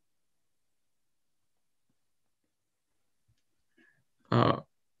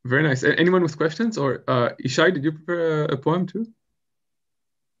 Very nice. Anyone with questions? Or Ishay, did you prepare a poem too?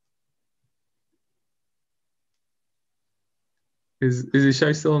 Is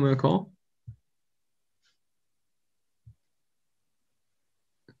Ishay still on the call?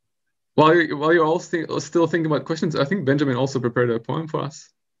 While you're all still thinking about questions, I think Benjamin also prepared a poem for us.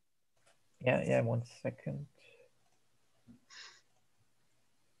 Yeah, 1 second.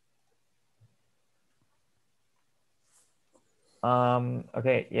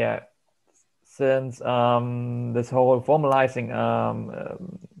 Okay, yeah. Since this whole formalizing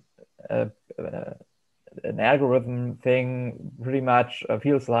an algorithm thing pretty much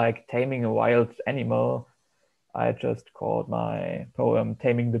feels like taming a wild animal, I just called my poem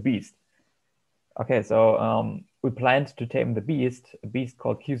Taming the Beast. Okay, so we planned to tame the beast, a beast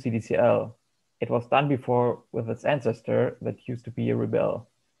called QCDCL. It was done before with its ancestor that used to be a rebel.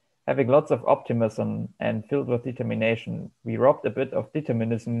 Having lots of optimism and filled with determination, we robbed a bit of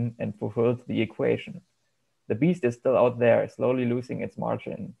determinism and fulfilled the equation. The beast is still out there, slowly losing its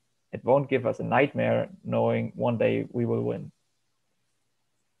margin. It won't give us a nightmare knowing one day we will win.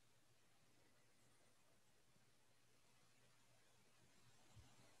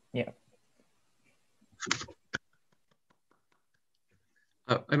 Yeah.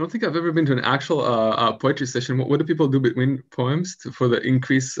 I don't think I've ever been to an actual poetry session. What do people do between poems for the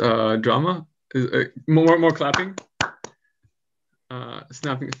increased drama? More clapping?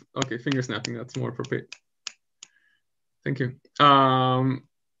 Snapping. Okay, finger snapping. That's more appropriate. Thank you.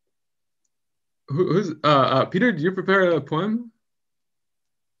 Who's Peter? Did you prepare a poem?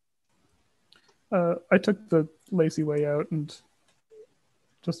 I took the lazy way out and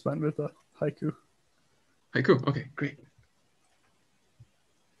just went with a haiku. Haiku. Okay, great.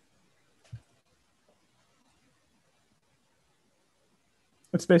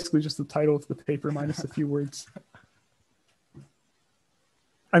 It's basically just the title of the paper minus a few words.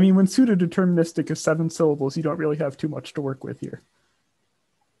 I mean, when pseudo-deterministic is 7 syllables, you don't really have too much to work with here.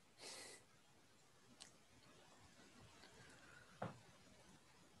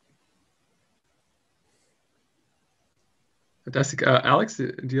 Fantastic. Alex,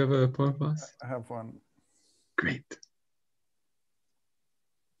 do you have a poem for us? I have one. Great.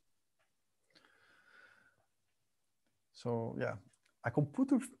 So yeah, I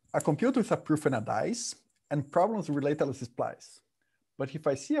compute with a proof and a dice, and problems relate as splice. But if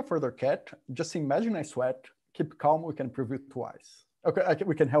I see a further cat, just imagine I sweat. Keep calm, we can prove it twice. Okay,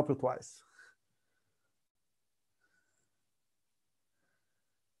 we can help you twice.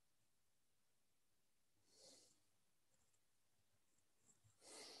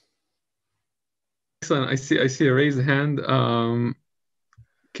 Excellent. I see a raised hand. Can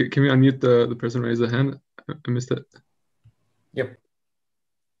we unmute the person raised the hand? I missed it. Yep.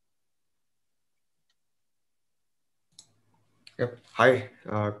 Yep. Hi.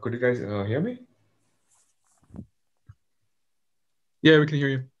 Could you guys hear me? Yeah, we can hear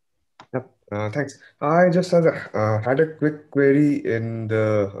you. Yep. Thanks. I just had a quick query in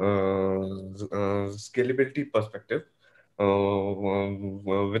the scalability perspective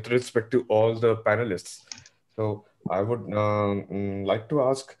with respect to all the panelists. So I would like to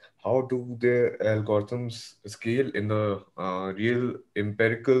ask, how do the algorithms scale in the real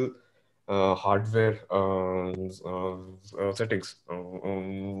empirical hardware settings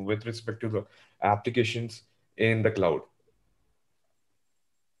with respect to the applications in the cloud?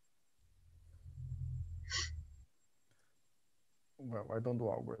 Well, I don't do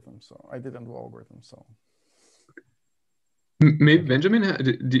algorithms, so I didn't do algorithms, so. Maybe Benjamin,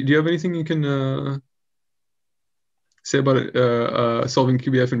 do you have anything you can say about solving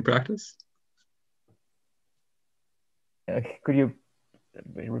QBF in practice? Could you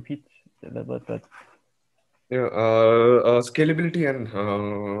repeat a little bit? Yeah, scalability and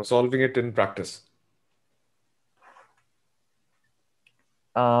solving it in practice.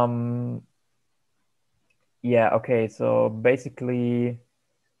 Yeah, okay. So basically,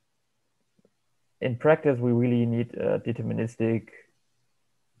 in practice, we really need a deterministic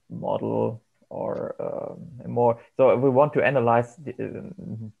model or more. So if we want to analyze the,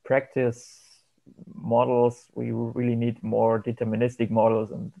 practice models, we really need more deterministic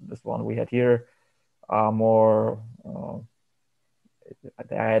models. And this one we had here are more,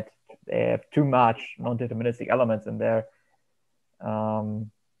 they have too much non-deterministic elements in there.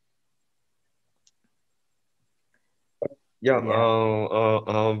 Yeah,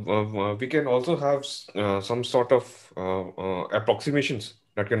 we can also have some sort of approximations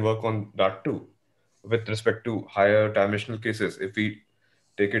that can work on that too, with respect to higher dimensional cases. If we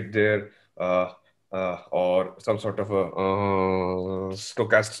take it there, or some sort of a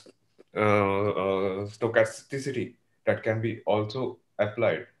stochasticity that can be also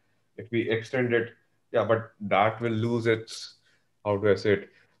applied. If we extend it, yeah, but that will lose its, how do I say it?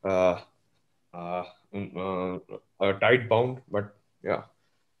 Tight bound, but yeah,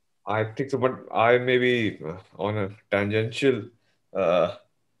 I think so. But I may be on a tangential uh,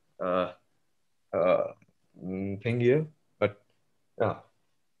 uh, thing here, but yeah.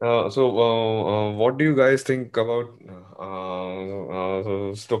 What do you guys think about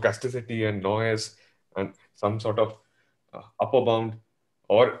stochasticity and noise and some sort of upper bound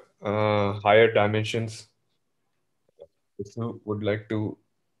or higher dimensions. If you would like to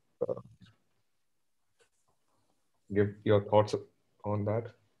give your thoughts on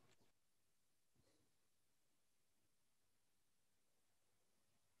that.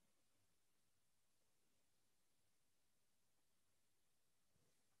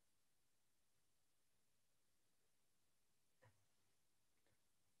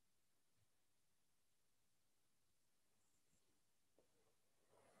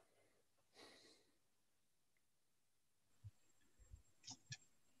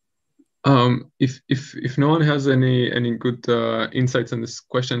 If no one has any good insights on this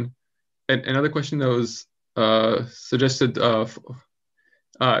question, another question that was suggested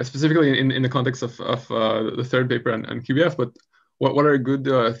specifically in the context of the third paper on QBF, but what are good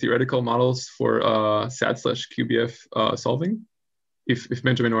theoretical models for SAT/QBF solving? If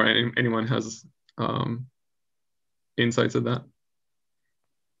Benjamin or anyone has insights of that.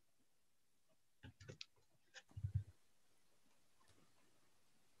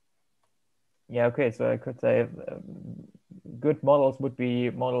 Yeah, okay, so I could say good models would be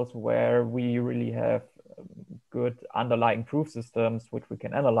models where we really have good underlying proof systems which we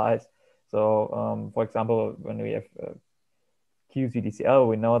can analyze. So, for example, when we have QCDCL,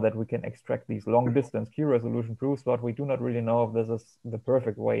 we know that we can extract these long distance Q resolution proofs, but we do not really know if this is the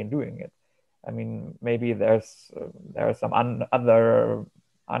perfect way in doing it. I mean, maybe there are some other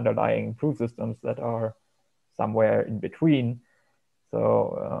underlying proof systems that are somewhere in between.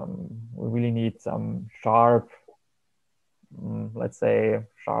 So we really need some sharp, let's say,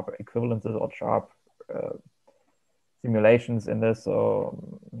 sharp equivalences or sharp simulations in this.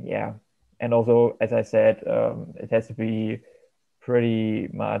 So yeah, and also, as I said, it has to be pretty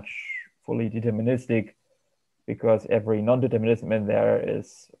much fully deterministic, because every non-determinism in there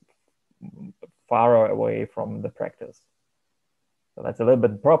is far away from the practice. So that's a little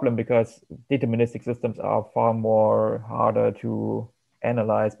bit the problem, because deterministic systems are far more harder to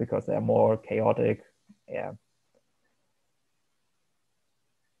analyze because they're more chaotic. Yeah.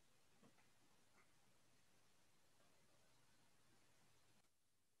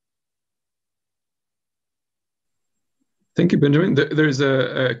 Thank you, Benjamin. There's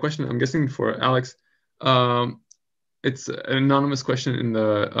a question, I'm guessing, for Alex. It's an anonymous question in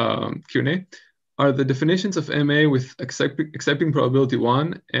the Q&A. Are the definitions of MA with accepting probability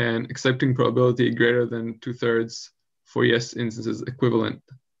 1 and accepting probability greater than 2/3 for yes instances equivalent?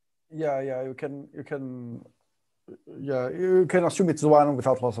 Yeah, you can assume it's one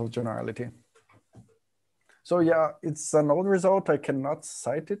without loss of generality. So yeah, it's an old result. I cannot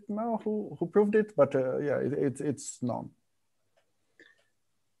cite it now who proved it, but yeah, it's known.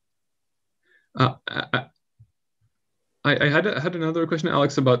 I had another question,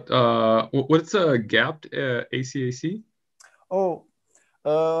 Alex, about what's a gapped ACAC? Oh,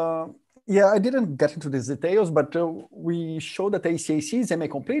 yeah, I didn't get into these details, but we showed that ACAC is MA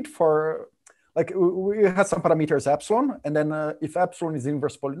complete for, like, we had some parameters epsilon, and then if epsilon is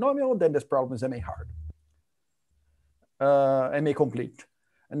inverse polynomial, then this problem is MA hard, MA complete.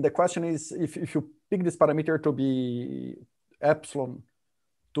 And the question is, if you pick this parameter to be epsilon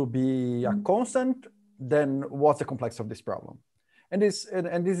to be a constant, then what's the complexity of this problem? And this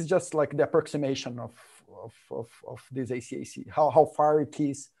is just like the approximation of this ACAC, how far it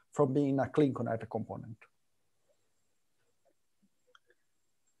is from being a clean connected component.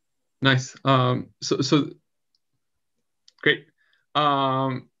 Nice. So great.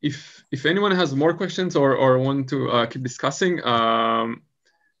 If anyone has more questions or want to keep discussing,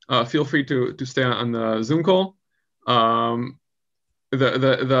 feel free to stay on the Zoom call.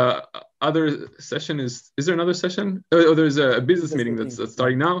 The other session is there another session? Oh, there's a business meeting that's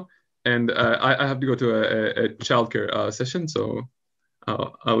starting now, and I have to go to a childcare session, so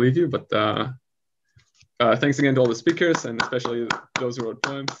I'll leave you. But thanks again to all the speakers, and especially those who wrote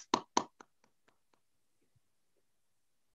poems.